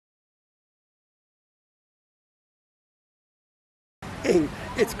morning.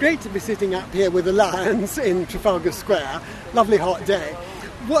 It's great to be sitting up here with the lions in Trafalgar Square. Lovely hot day.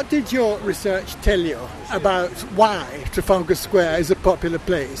 What did your research tell you about why Trafalgar Square is a popular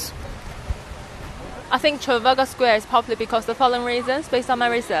place? I think Trafalgar Square is popular because of the following reasons, based on my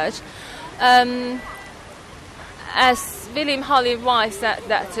research. As William Harley White said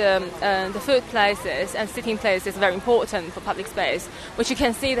that the food places and sitting places are very important for public space, which you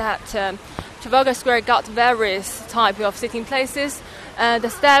can see that Trafalgar Square got various types of sitting places, the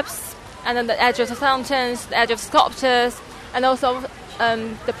steps, and then the edge of the fountains, the edge of sculptures, and also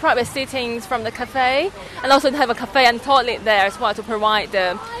the private sittings from the cafe, and also to have a cafe and toilet there as well to provide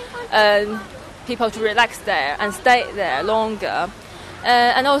the people to relax there and stay there longer.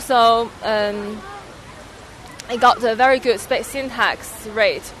 And also I got a very good space syntax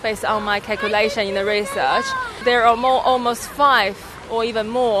rate based on my calculation in the research. There are almost 5 or even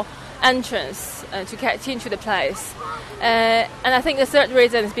more entrances to get into the place. And I think the third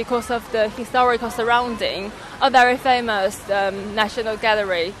reason is because of the historical surrounding, a very famous National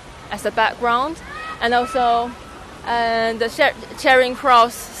Gallery as a background, and also the Charing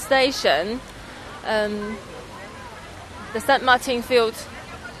Cross station, the St. Martin Field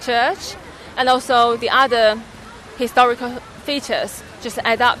Church, and also the other historical features just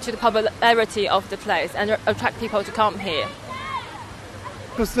add up to the popularity of the place and attract people to come here.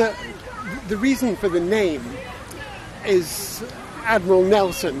 Because the reason for the name is Admiral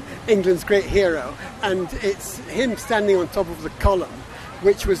Nelson, England's great hero, and it's him standing on top of the column,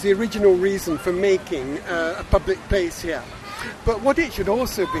 which was the original reason for making a public place here. But what it should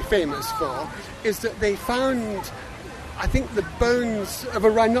also be famous for is that they found, I think, the bones of a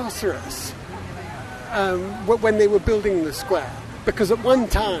rhinoceros when they were building the square, because at one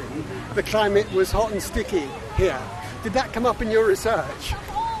time the climate was hot and sticky here. Did that come up in your research?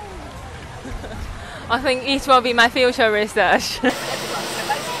 I think it will be my future research.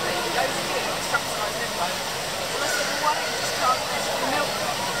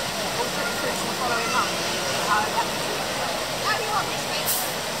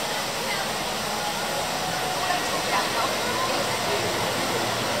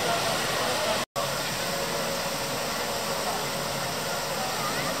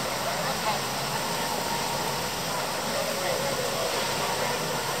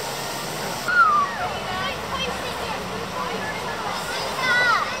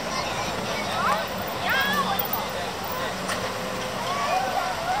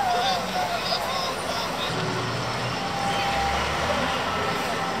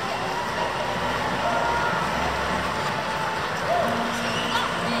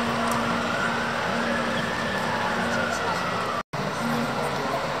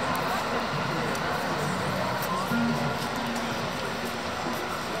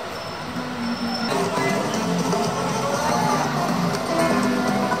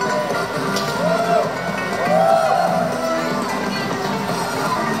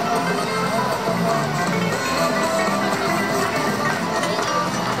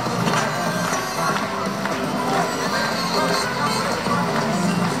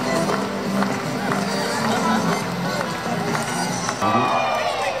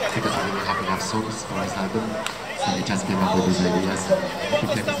 Because I didn't have enough SUPOS for this album, so I just came up with these ideas. I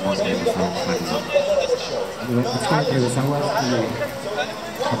think that is mostly the song for the song. Thank you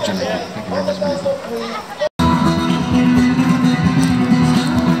very much, Melissa.